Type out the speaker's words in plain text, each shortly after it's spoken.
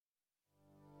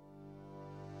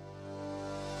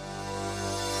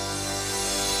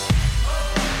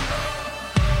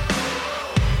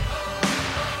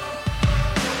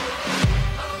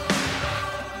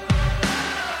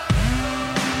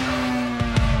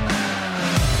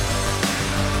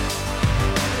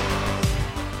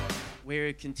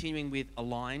We're continuing with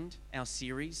Aligned, our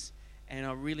series, and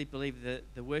I really believe that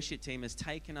the worship team has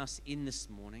taken us in this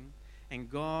morning, and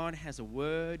God has a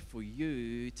word for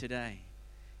you today.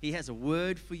 He has a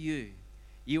word for you.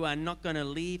 You are not going to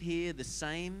leave here the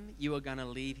same. You are going to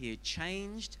leave here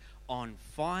changed, on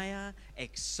fire,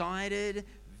 excited,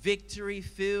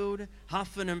 victory-filled,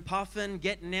 huffing and puffing,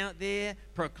 getting out there,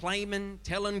 proclaiming,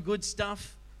 telling good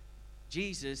stuff.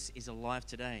 Jesus is alive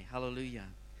today. Hallelujah.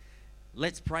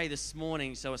 Let's pray this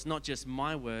morning so it's not just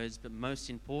my words, but most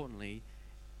importantly,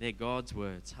 they're God's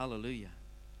words. Hallelujah.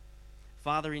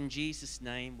 Father, in Jesus'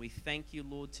 name, we thank you,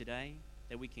 Lord, today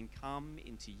that we can come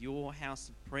into your house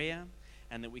of prayer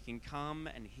and that we can come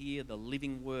and hear the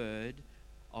living word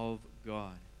of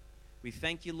God. We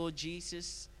thank you, Lord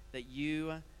Jesus, that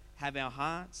you have our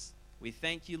hearts. We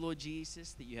thank you, Lord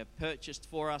Jesus, that you have purchased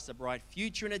for us a bright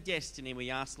future and a destiny. We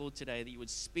ask, Lord, today that you would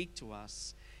speak to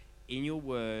us in your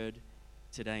word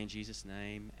today in Jesus'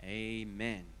 name.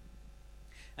 Amen.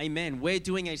 Amen. We're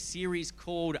doing a series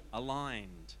called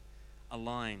Aligned.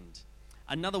 Aligned.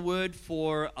 Another word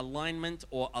for alignment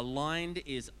or aligned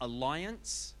is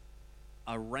alliance,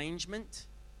 arrangement,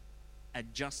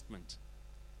 adjustment.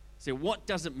 So what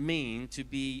does it mean to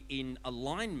be in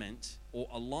alignment or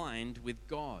aligned with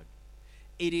God?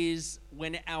 It is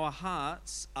when our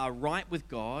hearts are right with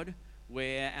God,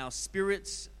 where our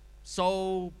spirits,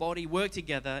 soul, body work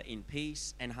together in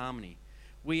peace and harmony.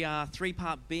 We are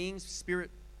three-part beings,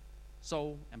 spirit,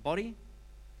 soul, and body.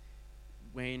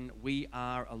 When we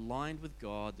are aligned with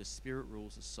God, the spirit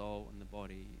rules the soul and the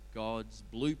body. God's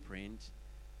blueprint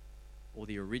or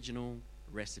the original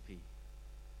recipe.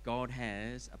 God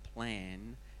has a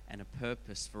plan and a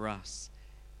purpose for us.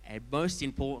 And most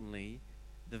importantly,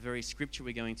 the very scripture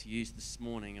we're going to use this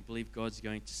morning, I believe God's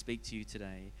going to speak to you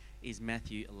today, is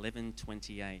Matthew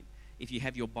 11:28. If you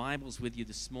have your Bibles with you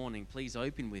this morning, please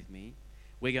open with me.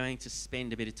 We're going to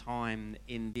spend a bit of time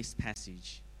in this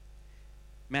passage.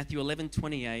 Matthew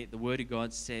 11:28, the Word of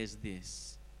God says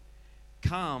this: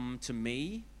 "Come to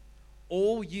me,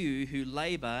 all you who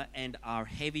labor and are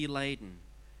heavy laden,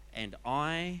 and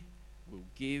I will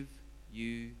give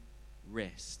you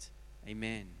rest."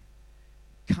 Amen.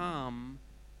 Come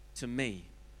to me.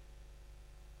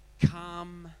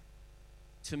 Come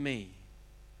to me.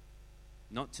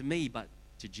 Not to me, but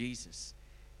to Jesus.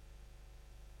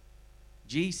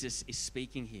 Jesus is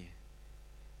speaking here.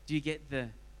 Do you get the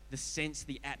sense,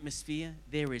 the atmosphere?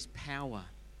 There is power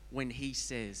when he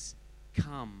says,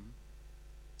 "Come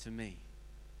to me."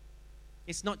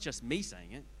 It's not just me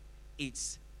saying it.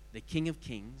 It's the King of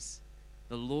Kings,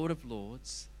 the Lord of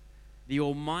Lords, the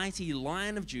almighty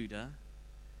Lion of Judah.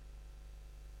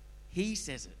 He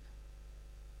says it.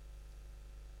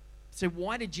 So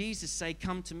why did Jesus say,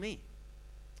 "Come to me"?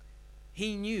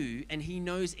 He knew and he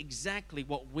knows exactly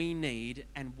what we need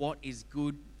and what is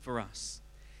good for us.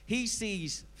 He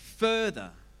sees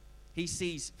further. He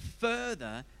sees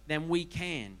further than we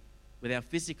can with our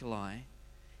physical eye.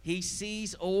 He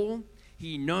sees all.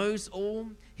 He knows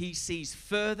all. He sees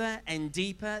further and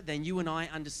deeper than you and I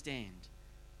understand.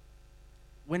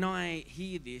 When I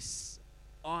hear this,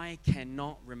 I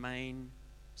cannot remain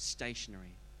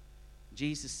stationary.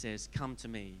 Jesus says, "Come to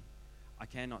me." I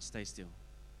cannot stay still.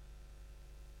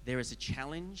 There is a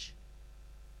challenge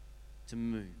to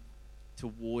move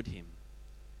toward him,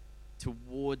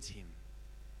 towards him,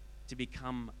 to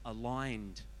become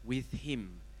aligned with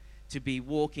him, to be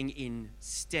walking in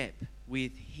step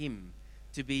with him,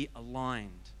 to be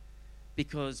aligned.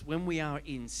 Because when we are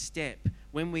in step,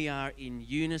 when we are in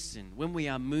unison, when we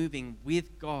are moving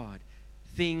with God,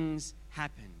 things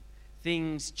happen.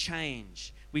 Things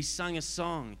change. We sung a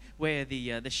song where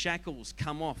the shackles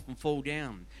come off and fall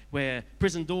down, where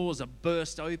prison doors are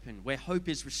burst open, where hope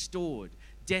is restored,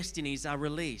 destinies are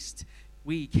released.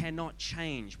 We cannot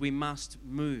change. We must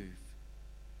move.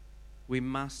 We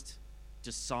must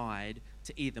decide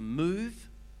to either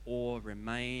move or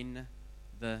remain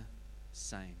the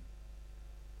same.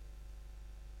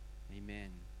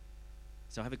 Amen.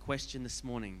 So I have a question this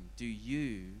morning. Do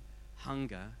you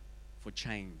hunger for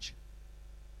change?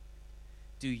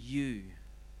 Do you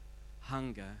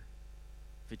hunger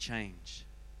for change?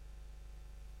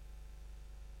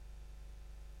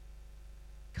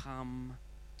 Come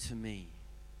to me.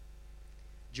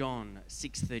 John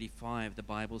 6:35, the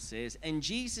Bible says, "And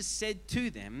Jesus said to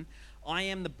them, I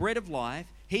am the bread of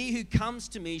life. He who comes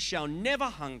to me shall never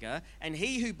hunger, and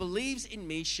he who believes in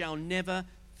me shall never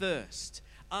thirst."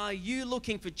 Are you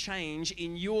looking for change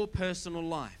in your personal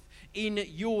life? In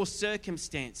your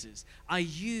circumstances? Are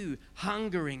you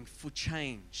hungering for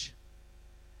change?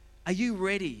 Are you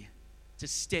ready to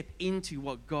step into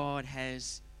what God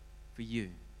has for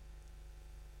you?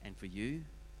 and for you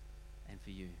and for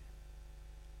you.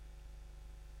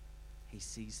 He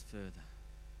sees further.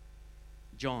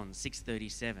 John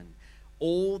 6:37,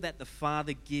 all that the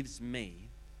Father gives me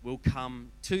will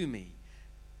come to me,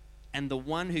 and the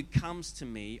one who comes to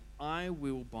me I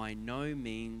will by no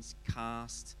means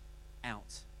cast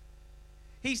out.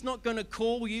 He's not going to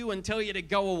call you and tell you to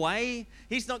go away.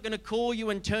 He's not going to call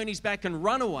you and turn his back and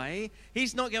run away.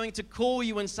 He's not going to call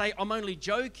you and say, I'm only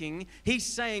joking. He's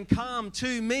saying, come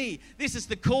to me. This is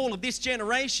the call of this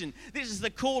generation. This is the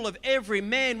call of every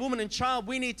man, woman, and child.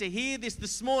 We need to hear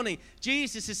this morning.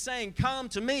 Jesus is saying, come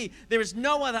to me. There is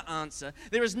no other answer.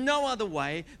 There is no other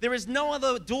way. There is no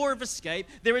other door of escape.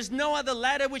 There is no other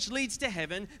ladder which leads to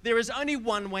heaven. There is only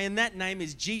one way, and that name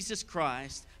is Jesus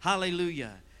Christ.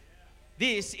 Hallelujah.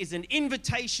 This is an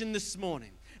invitation this morning,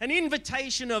 an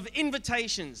invitation of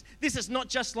invitations. This is not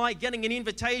just like getting an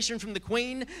invitation from the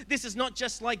Queen. This is not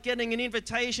just like getting an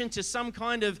invitation to some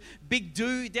kind of big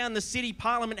do down the city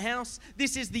Parliament House.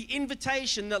 This is the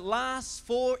invitation that lasts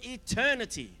for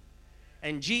eternity.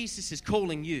 And Jesus is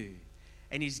calling you,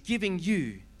 and he's giving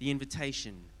you the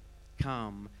invitation.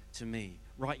 Come to me.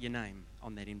 Write your name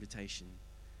on that invitation.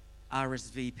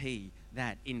 RSVP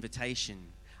that invitation.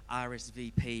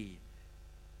 RSVP.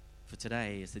 For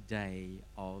today is the day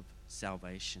of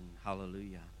salvation.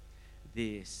 Hallelujah.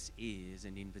 This is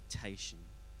an invitation.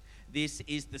 This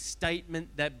is the statement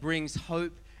that brings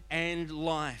hope and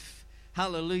life.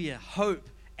 Hallelujah. Hope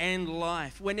and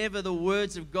life. Whenever the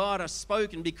words of God are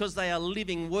spoken, because they are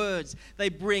living words, they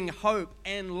bring hope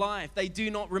and life. They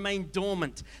do not remain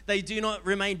dormant. They do not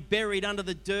remain buried under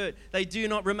the dirt. They do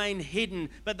not remain hidden,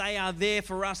 but they are there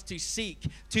for us to seek,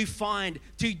 to find,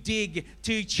 to dig,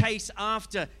 to chase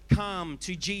after. Come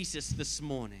to Jesus this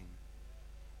morning.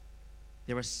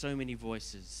 There are so many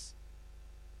voices,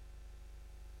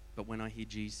 but when I hear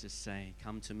Jesus say,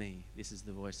 come to me, this is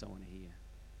the voice I want to hear.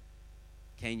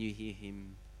 Can you hear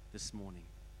him this morning?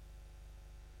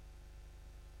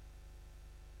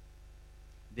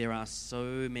 There are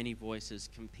so many voices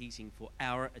competing for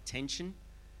our attention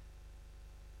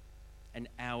and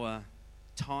our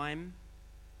time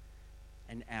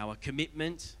and our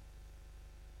commitment.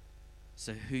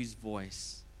 So whose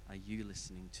voice are you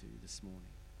listening to this morning?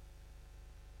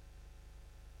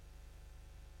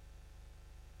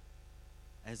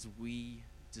 As we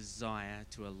desire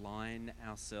to align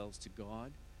ourselves to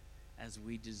God, as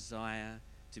we desire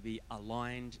to be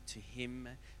aligned to him,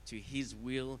 to his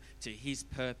will, to his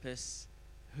purpose,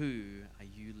 who are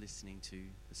you listening to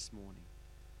this morning?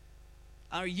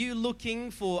 Are you looking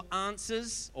for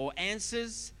answers or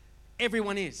answers?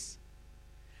 Everyone is.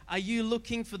 Are you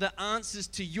looking for the answers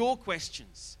to your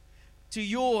questions, to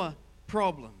your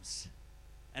problems?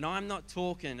 And I'm not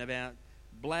talking about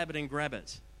blab it and grab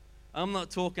it. I'm not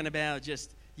talking about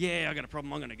just, yeah, I got a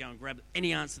problem, I'm going to go and grab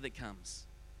any answer that comes.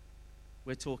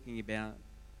 We're talking about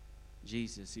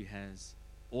Jesus, who has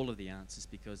all of the answers,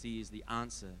 because he is the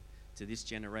answer to this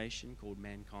generation called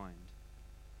mankind.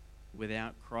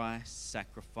 Without Christ's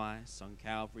sacrifice on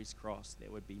Calvary's cross, there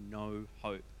would be no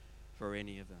hope for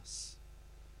any of us.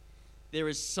 There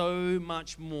is so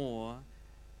much more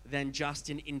than just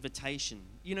an invitation.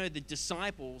 You know, the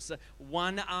disciples,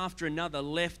 one after another,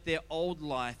 left their old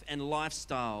life and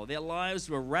lifestyle. Their lives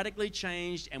were radically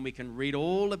changed, and we can read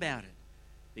all about it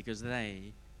because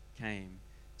they came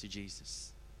to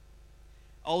Jesus.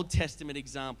 Old Testament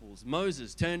examples.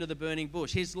 Moses turned to the burning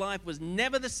bush. His life was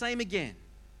never the same again.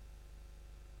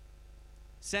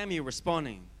 Samuel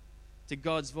responding to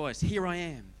God's voice, here I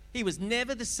am. He was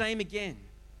never the same again.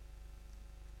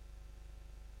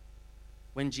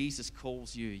 When Jesus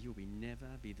calls you, you'll never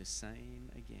be the same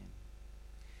again.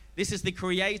 This is the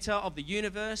creator of the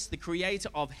universe, the creator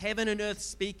of heaven and earth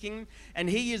speaking, and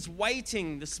he is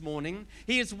waiting this morning.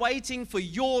 He is waiting for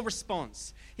your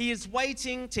response. He is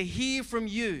waiting to hear from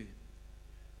you.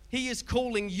 He is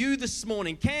calling you this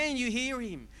morning. Can you hear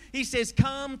him? He says,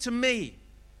 come to me.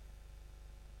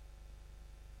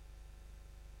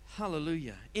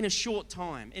 Hallelujah. In a short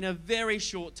time, in a very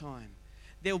short time,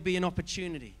 there will be an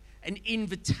opportunity, an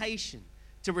invitation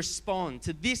to respond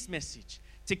to this message,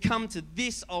 to come to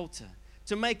this altar,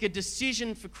 to make a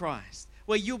decision for Christ,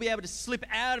 where you'll be able to slip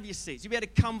out of your seats. You'll be able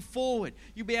to come forward.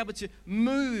 You'll be able to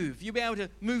move. You'll be able to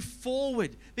move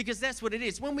forward, because that's what it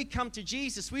is. When we come to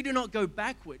Jesus, we do not go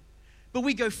backward, but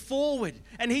we go forward,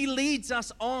 and he leads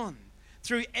us on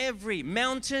through every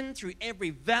mountain, through every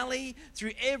valley,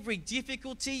 through every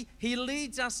difficulty. He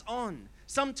leads us on.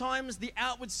 Sometimes the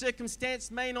outward circumstance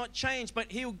may not change,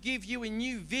 but he'll give you a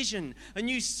new vision, a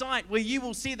new sight where you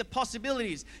will see the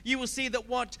possibilities. You will see that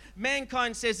what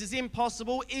mankind says is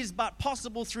impossible is but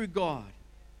possible through God.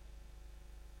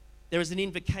 There is an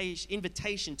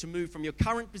invitation to move from your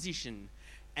current position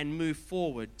and move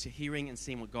forward to hearing and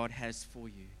seeing what God has for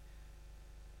you.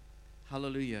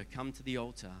 Hallelujah. Come to the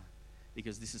altar,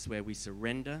 because this is where we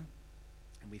surrender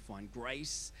and we find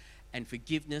grace and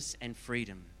forgiveness and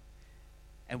freedom.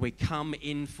 And we come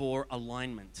in for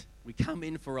alignment. We come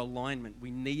in for alignment.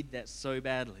 We need that so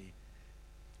badly.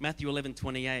 Matthew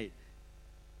 11:28,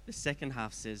 the second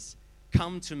half says,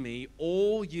 "Come to me,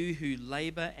 all you who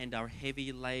labor and are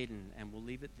heavy laden," and we'll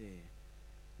leave it there.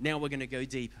 Now we're going to go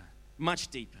deeper, much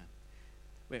deeper.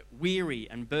 Where weary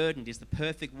and burdened is the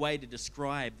perfect way to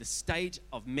describe the state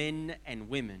of men and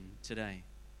women today.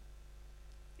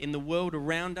 In the world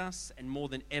around us, and more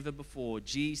than ever before,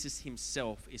 Jesus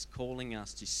himself is calling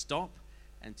us to stop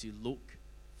and to look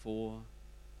for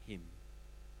him.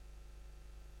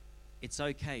 It's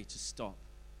okay to stop,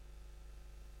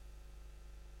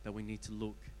 but we need to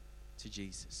look to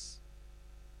Jesus.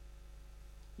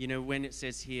 You know, when it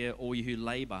says here, all you who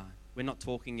labor, we're not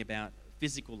talking about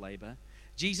physical labor.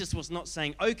 Jesus was not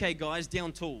saying, okay, guys,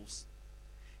 down tools.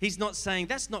 He's not saying,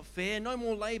 that's not fair, no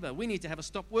more labor. We need to have a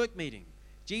stop work meeting.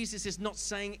 Jesus is not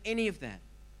saying any of that.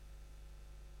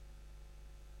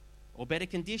 Or better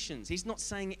conditions. He's not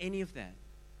saying any of that.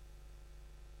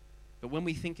 But when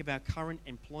we think of our current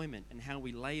employment and how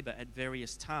we labor at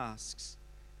various tasks,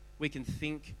 we can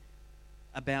think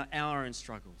about our own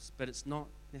struggles. But it's not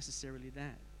necessarily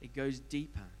that. It goes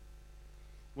deeper.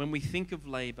 When we think of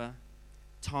labor,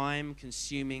 time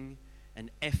consuming and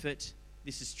effort,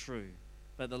 this is true.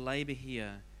 But the labor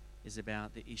here is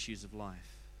about the issues of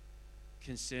life,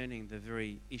 concerning the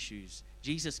very issues.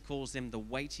 Jesus calls them the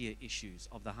weightier issues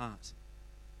of the heart.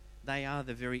 They are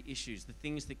the very issues, the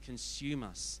things that consume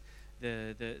us,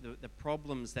 the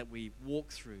problems that we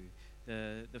walk through,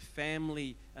 the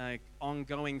family,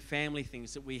 ongoing family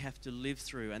things that we have to live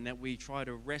through and that we try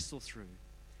to wrestle through.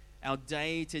 Our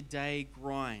day-to-day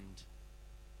grind.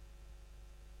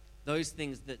 Those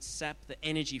things that sap the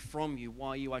energy from you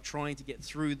while you are trying to get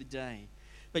through the day.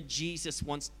 But Jesus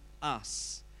wants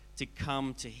us to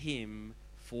come to him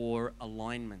for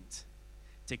alignment.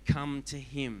 To come to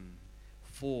him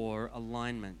for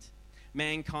alignment.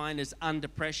 Mankind is under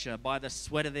pressure by the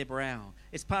sweat of their brow.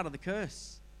 It's part of the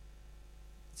curse.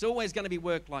 It's always going to be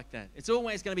work like that. It's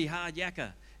always going to be hard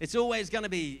yakka. It's always going to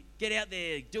be, get out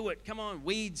there, do it, come on.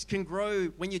 Weeds can grow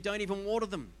when you don't even water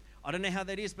them. I don't know how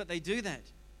that is, but they do that.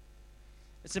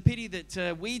 It's a pity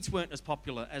that weeds weren't as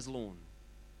popular as lawn,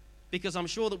 because I'm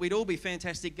sure that we'd all be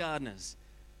fantastic gardeners.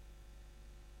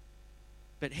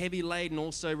 But heavy laden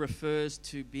also refers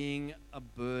to being a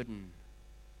burden.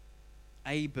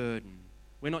 A burden.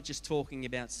 We're not just talking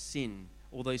about sin,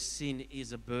 although sin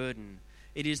is a burden.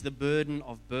 It is the burden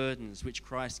of burdens which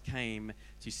Christ came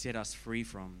to set us free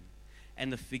from,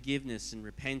 and the forgiveness and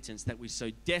repentance that we so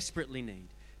desperately need.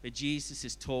 But Jesus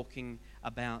is talking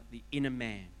about the inner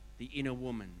man, the inner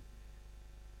woman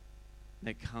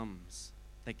that comes,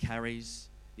 that carries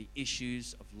the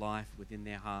issues of life within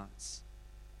their hearts.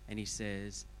 And he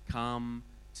says, come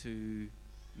to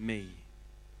me.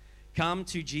 Come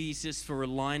to Jesus for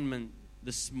alignment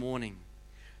this morning.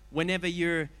 Whenever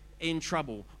you're in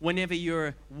trouble, whenever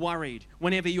you're worried,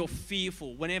 whenever you're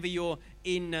fearful, whenever you're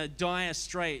in dire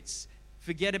straits,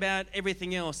 forget about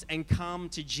everything else and come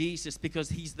to Jesus, because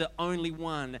he's the only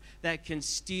one that can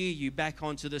steer you back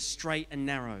onto the straight and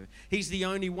narrow. He's the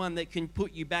only one that can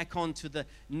put you back onto the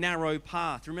narrow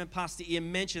path. Remember, Pastor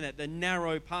Ian mentioned that, the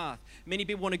narrow path. Many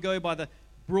people want to go by the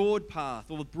broad path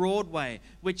or the broad way,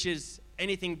 which is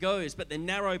anything goes, but the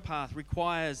narrow path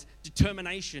requires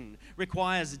determination,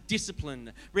 requires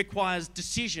discipline, requires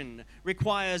decision,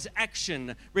 requires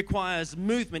action, requires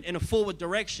movement in a forward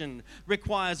direction,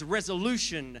 requires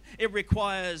resolution. It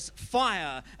requires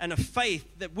fire and a faith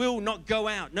that will not go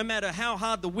out, no matter how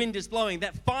hard the wind is blowing.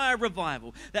 That fire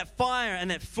revival, that fire and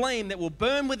that flame that will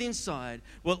burn within inside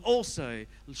will also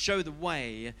show the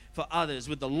way for others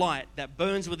with the light that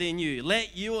burns within you.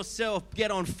 Let yourself get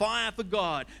on fire for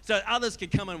God so that others can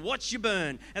come and watch you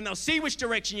burn, and they'll see which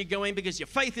direction you're going, because your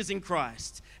faith is in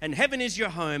Christ and heaven is your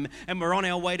home, and we're on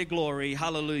our way to glory.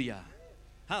 Hallelujah.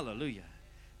 Hallelujah.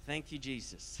 Thank you,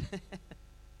 Jesus.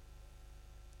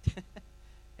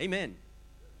 Amen.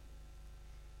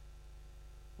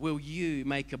 Will you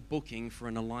make a booking for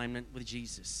an alignment with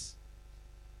Jesus?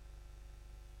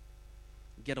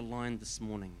 Get aligned this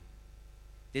morning.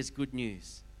 There's good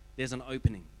news. There's an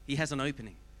opening. He has an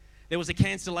opening. There was a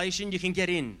cancellation. You can get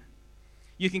in.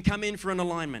 You can come in for an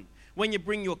alignment. When you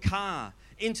bring your car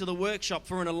into the workshop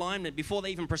for an alignment, before they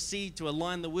even proceed to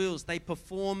align the wheels, they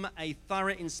perform a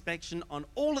thorough inspection on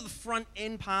all of the front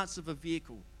end parts of a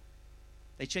vehicle.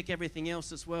 They check everything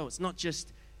else as well. It's not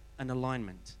just an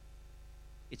alignment.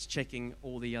 It's checking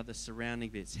all the other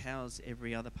surrounding bits. How's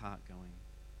every other part going?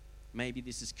 Maybe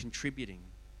this is contributing.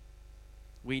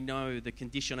 We know the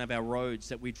condition of our roads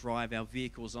that we drive our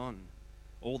vehicles on,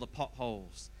 all the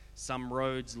potholes. Some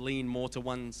roads lean more to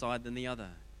one side than the other.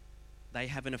 They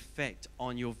have an effect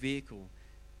on your vehicle.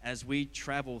 As we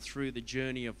travel through the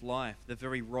journey of life, the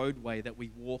very roadway that we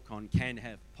walk on can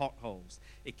have potholes.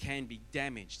 It can be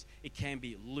damaged. It can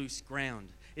be loose ground.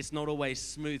 It's not always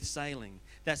smooth sailing.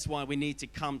 That's why we need to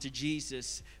come to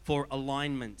Jesus for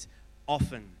alignment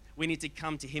often. We need to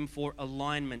come to him for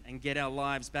alignment and get our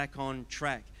lives back on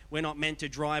track. We're not meant to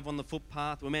drive on the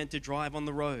footpath. We're meant to drive on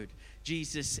the road.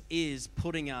 Jesus is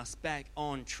putting us back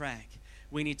on track.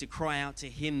 We need to cry out to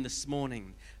him this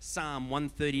morning. Psalm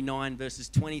 139 verses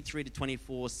 23 to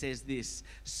 24 says this: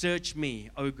 "Search me,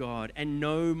 O God, and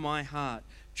know my heart.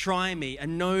 Try me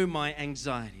and know my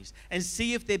anxieties, and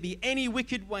see if there be any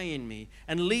wicked way in me,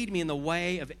 and lead me in the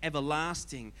way of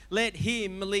everlasting." Let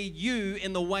him lead you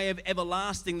in the way of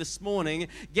everlasting this morning.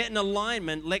 Get in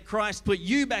alignment. Let Christ put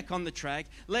you back on the track.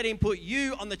 Let him put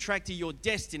you on the track to your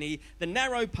destiny. The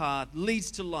narrow path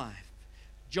leads to life.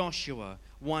 Joshua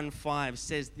 1:5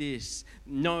 says this: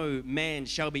 "No man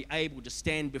shall be able to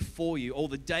stand before you all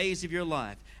the days of your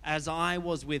life. As I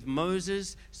was with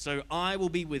Moses, so I will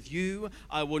be with you.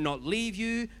 I will not leave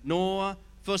you nor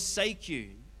forsake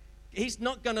you." He's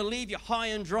not going to leave you high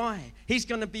and dry. He's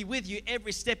going to be with you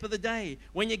every step of the day.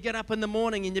 When you get up in the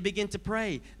morning and you begin to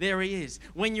pray, there he is.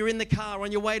 When you're in the car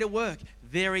on your way to work,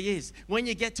 there he is. When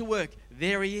you get to work,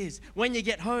 there he is. When you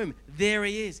get home, there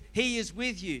he is. He is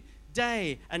with you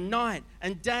day and night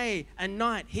and day and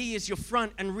night. He is your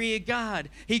front and rear guard.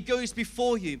 He goes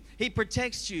before you. He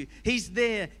protects you. He's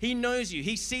there. He knows you.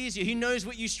 He sees you. He knows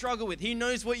what you struggle with. He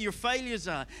knows what your failures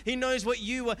are. He knows what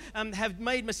you have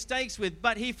made mistakes with,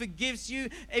 but he forgives you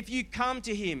if you come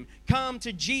to him. Come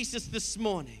to Jesus this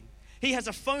morning. He has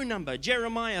a phone number,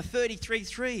 Jeremiah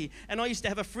 33:3. And I used to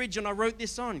have a fridge and I wrote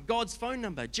this on, God's phone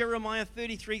number, Jeremiah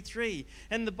 33:3.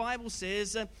 And the Bible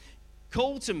says,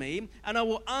 "Call to me, and I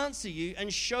will answer you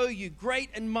and show you great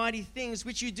and mighty things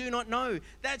which you do not know."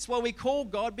 That's why we call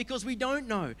God, because we don't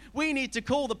know. We need to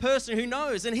call the person who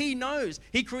knows, and he knows.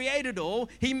 He created all,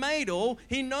 he made all,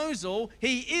 he knows all,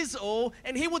 he is all,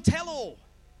 and he will tell all.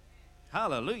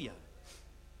 Hallelujah.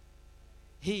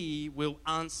 He will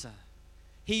answer.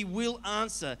 He will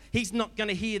answer. He's not going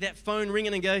to hear that phone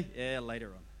ringing and go, "Yeah,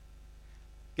 later on."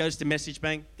 Goes to message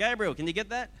bank, "Gabriel, can you get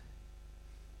that?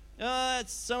 Oh,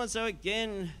 it's so-and-so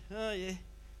again. Oh, yeah."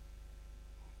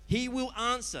 He will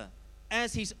answer,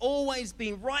 as he's always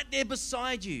been right there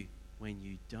beside you when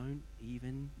you don't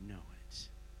even know it.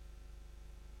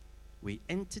 We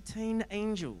entertain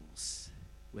angels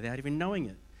without even knowing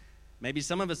it. Maybe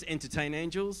some of us entertain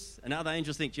angels, and other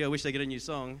angels think, "Gee, I wish they get a new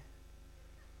song."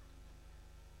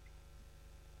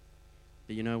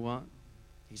 But you know what?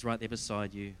 He's right there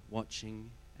beside you, watching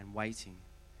and waiting,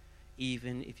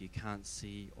 even if you can't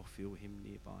see or feel him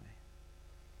nearby.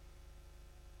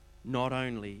 Not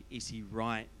only is he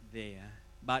right there,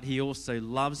 but he also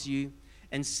loves you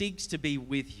and seeks to be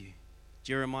with you.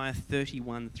 Jeremiah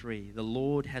 31:3, "The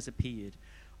Lord has appeared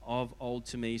of old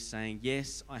to me, saying,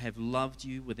 yes, I have loved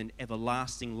you with an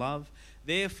everlasting love.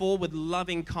 Therefore, with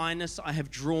loving kindness I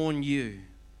have drawn you.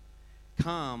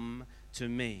 Come to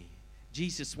me."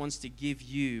 Jesus wants to give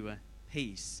you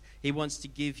peace. He wants to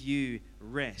give you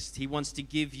rest. He wants to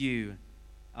give you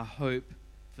a hope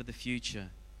for the future.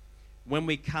 When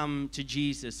we come to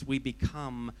Jesus, we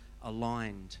become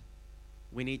aligned.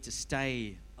 We need to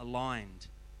stay aligned.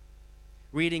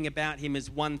 Reading about him is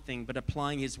one thing, but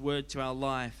applying his word to our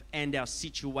life and our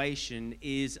situation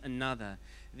is another.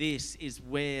 This is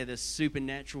where the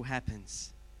supernatural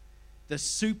happens. The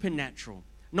supernatural.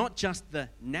 Not just the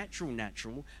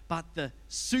natural, but the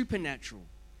supernatural.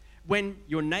 When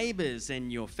your neighbors and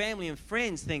your family and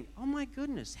friends think, "Oh my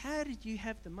goodness, how did you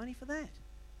have the money for that?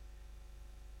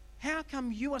 How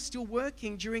come you are still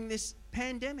working during this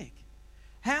pandemic?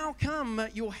 How come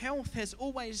your health has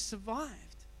always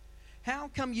survived? How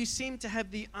come you seem to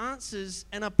have the answers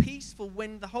and are peaceful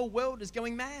when the whole world is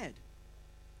going mad?"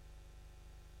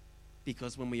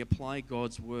 Because when we apply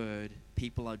God's word,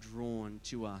 people are drawn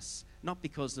to us, not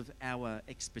because of our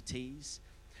expertise,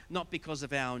 not because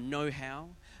of our know-how,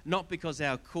 not because of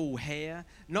our cool hair,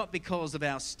 not because of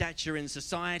our stature in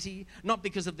society, not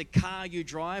because of the car you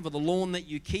drive or the lawn that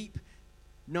you keep.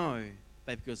 No,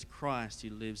 but because Christ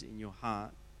who lives in your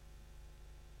heart,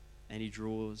 and he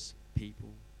draws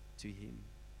people to him.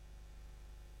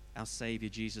 Our Savior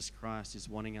Jesus Christ is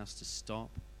wanting us to stop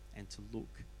and to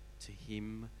look to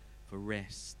him for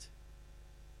rest,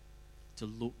 to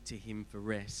look to him for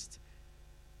rest.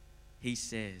 He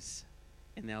says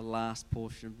in our last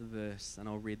portion of the verse, and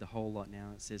I'll read the whole lot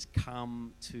now, it says,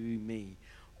 "Come to me,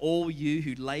 all you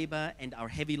who labor and are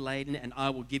heavy laden, and I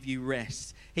will give you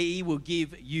rest." He will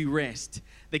give you rest.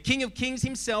 The King of Kings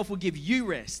himself will give you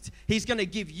rest. He's going to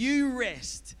give you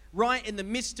rest right in the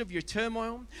midst of your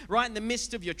turmoil, right in the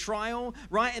midst of your trial,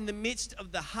 right in the midst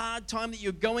of the hard time that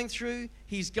you're going through.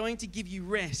 He's going to give you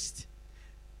rest.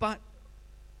 But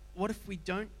what if we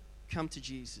don't come to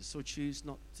Jesus or choose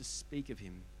not to speak of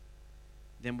him?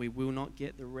 Then we will not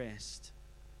get the rest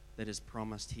that is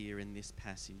promised here in this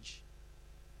passage.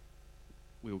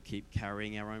 We will keep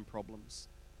carrying our own problems.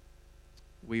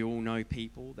 We all know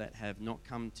people that have not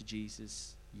come to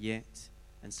Jesus yet,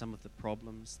 and some of the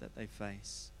problems that they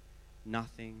face.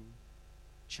 Nothing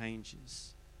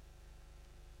changes.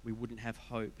 We wouldn't have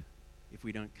hope if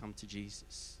we don't come to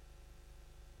Jesus.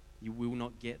 You will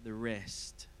not get the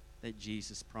rest that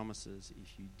Jesus promises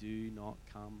if you do not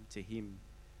come to him.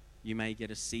 You may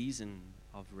get a season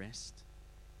of rest,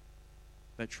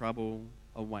 but trouble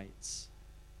awaits.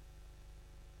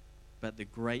 But the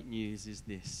great news is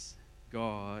this: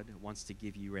 God wants to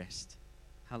give you rest.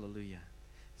 Hallelujah.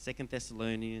 2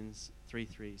 Thessalonians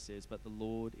 3:3 says, "But the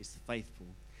Lord is faithful,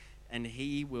 and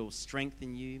he will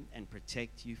strengthen you and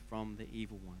protect you from the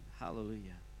evil one."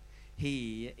 Hallelujah.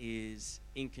 He is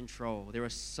in control. There are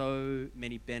so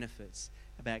many benefits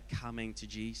about coming to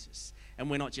Jesus. And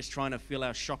we're not just trying to fill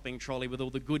our shopping trolley with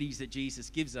all the goodies that Jesus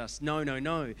gives us. No, no,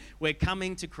 no. We're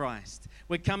coming to Christ.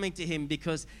 We're coming to him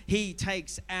because he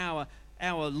takes our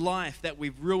life that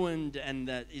we've ruined and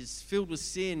that is filled with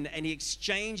sin, and he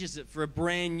exchanges it for a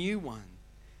brand new one.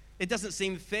 It doesn't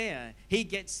seem fair. He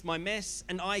gets my mess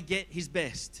and I get his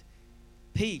best.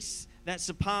 Peace that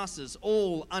surpasses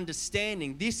all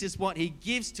understanding. This is what he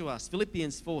gives to us.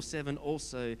 Philippians 4:7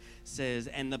 also says,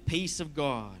 "And the peace of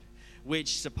God,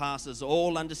 which surpasses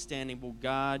all understanding, will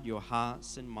guard your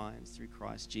hearts and minds through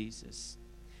Christ Jesus."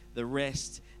 The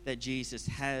rest that Jesus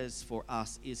has for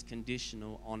us is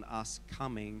conditional on us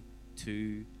coming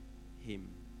to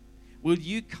him. Will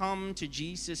you come to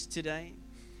Jesus today?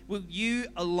 Will you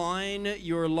align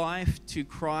your life to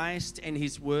Christ and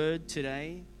his word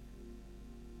today?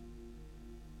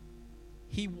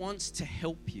 He wants to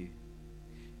help you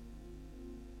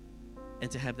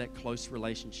and to have that close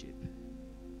relationship.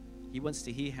 He wants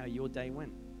to hear how your day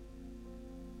went.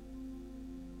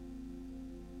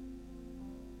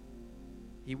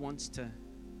 He wants to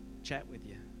chat with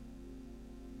you.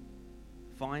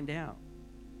 Find out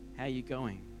how you're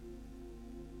going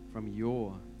from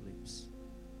your lips.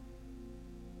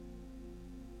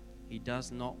 He does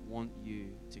not want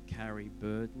you to carry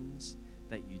burdens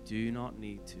that you do not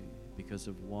need to because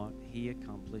of what he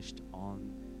accomplished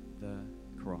on the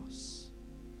cross.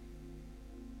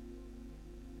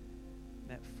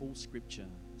 That full scripture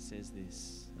says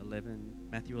this,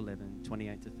 Matthew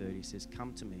 11:28-30 says,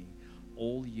 "Come to me,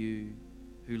 all you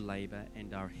who labor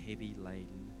and are heavy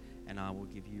laden, and I will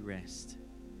give you rest."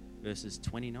 Verses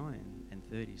 29 and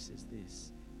 30 says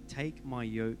this, "Take my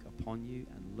yoke upon you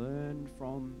and learn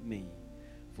from me,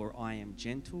 for I am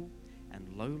gentle and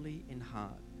lowly in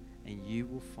heart, and you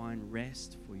will find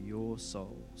rest for your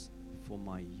souls. For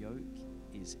my yoke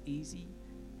is easy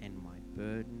and my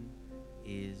burden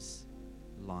is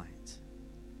light."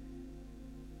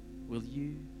 Will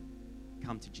you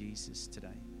come to Jesus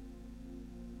today?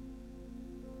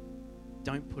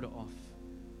 Don't put it off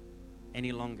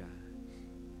any longer.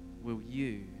 Will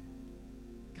you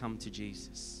come to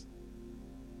Jesus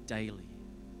daily?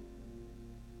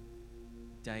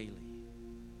 Daily.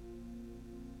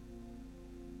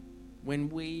 When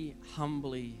we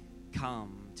humbly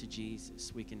come to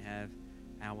Jesus, we can have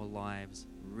our lives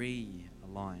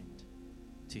realigned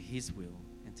to his will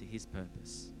and to his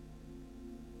purpose.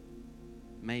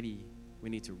 Maybe we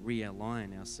need to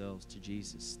realign ourselves to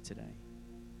Jesus today.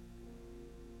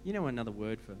 You know, another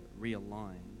word for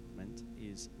realignment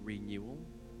is renewal,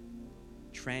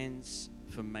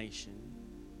 transformation,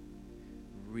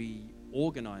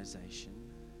 reorganization,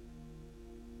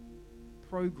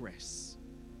 progress,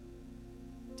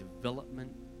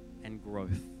 development, and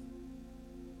growth.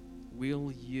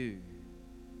 Will you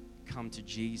come to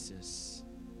Jesus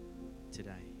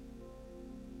today?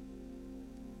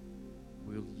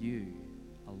 Will you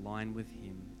align with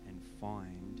him and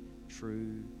find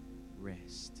true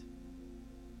rest?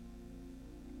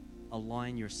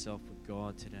 Align yourself with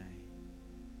God today.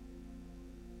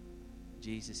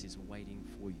 Jesus is waiting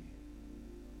for you.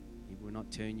 He will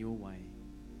not turn you away.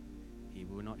 He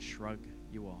will not shrug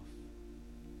you off.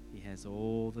 He has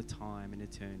all the time and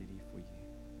eternity for you.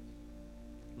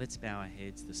 Let's bow our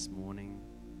heads this morning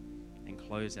and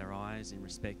close our eyes in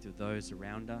respect of those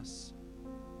around us.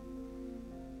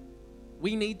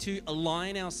 We need to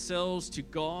align ourselves to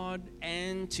God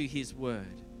and to His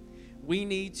Word. We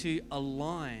need to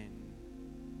align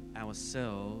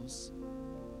ourselves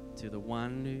to the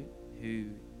one who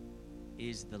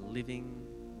is the living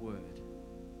Word.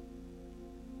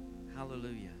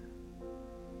 Hallelujah.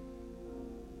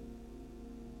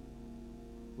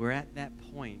 We're at that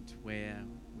point where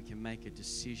we can make a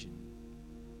decision,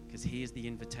 because here's the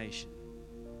invitation.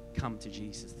 Come to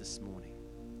Jesus this morning.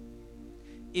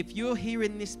 If you're here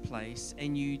in this place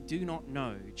and you do not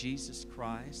know Jesus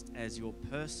Christ as your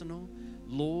personal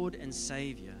Lord and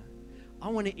Savior, I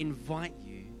want to invite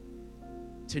you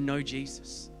to know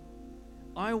Jesus.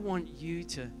 I want you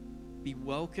to be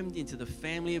welcomed into the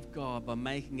family of God by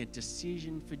making a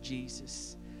decision for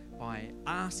Jesus, by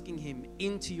asking Him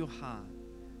into your heart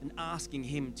and asking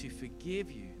Him to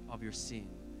forgive you of your sin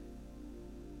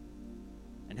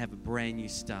and have a brand new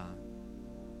start.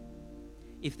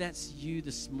 If that's you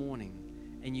this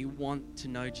morning and you want to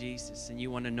know Jesus and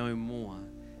you want to know more,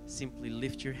 simply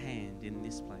lift your hand in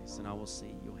this place and I will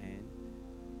see your hand.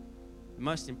 And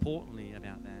most importantly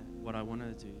about that, what I want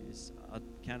to do is I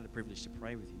count it a privilege to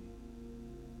pray with you.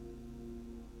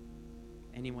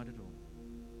 Anyone at all.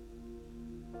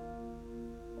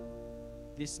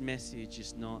 This message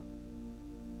is not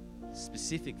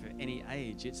specific for any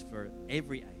age. It's for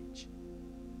every age.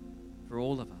 For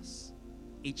all of us.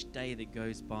 Each day that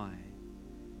goes by,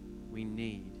 we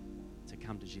need to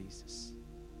come to Jesus.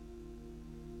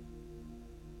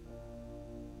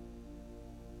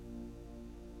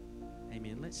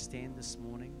 Amen. Let's stand this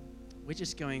morning. We're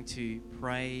just going to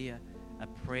pray a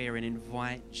prayer and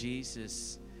invite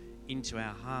Jesus into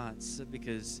our hearts,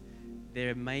 because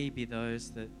there may be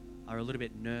those that are a little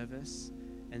bit nervous.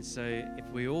 And so if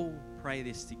we all pray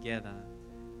this together,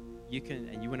 you can,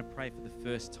 and you want to pray for the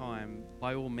first time,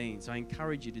 by all means, I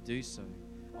encourage you to do so.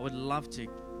 I would love to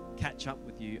catch up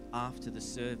with you after the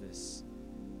service.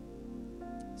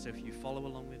 So if you follow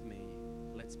along with me,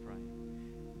 let's pray.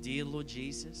 Dear Lord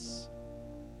Jesus,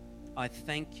 I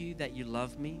thank you that you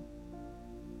love me.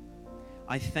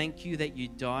 I thank you that you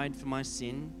died for my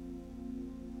sin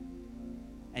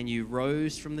and you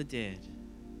rose from the dead.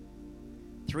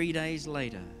 3 days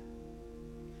later,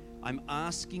 I'm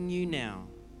asking you now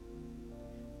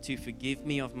to forgive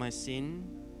me of my sin,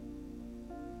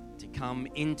 to come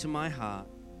into my heart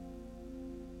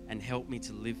and help me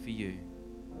to live for you.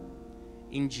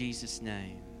 In Jesus'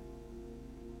 name,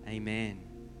 amen.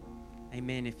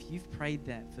 Amen. If you've prayed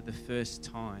that for the first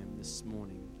time this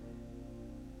morning,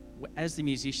 as the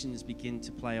musicians begin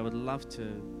to play, I would love to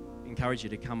encourage you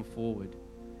to come forward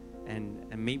and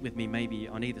meet with me, maybe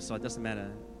on either side, doesn't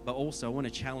matter. But also, I want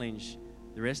to challenge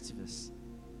the rest of us.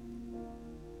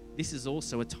 This is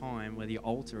also a time where the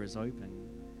altar is open.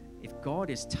 If God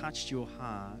has touched your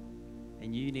heart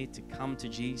and you need to come to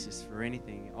Jesus for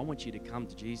anything, I want you to come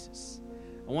to Jesus.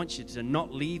 I want you to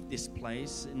not leave this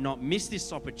place, not miss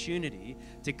this opportunity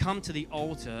to come to the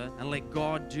altar and let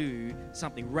God do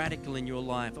something radical in your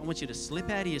life. I want you to slip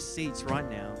out of your seats right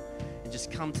now and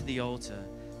just come to the altar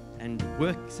and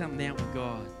work something out with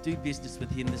God. Do business with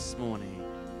Him this morning.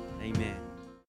 Amen.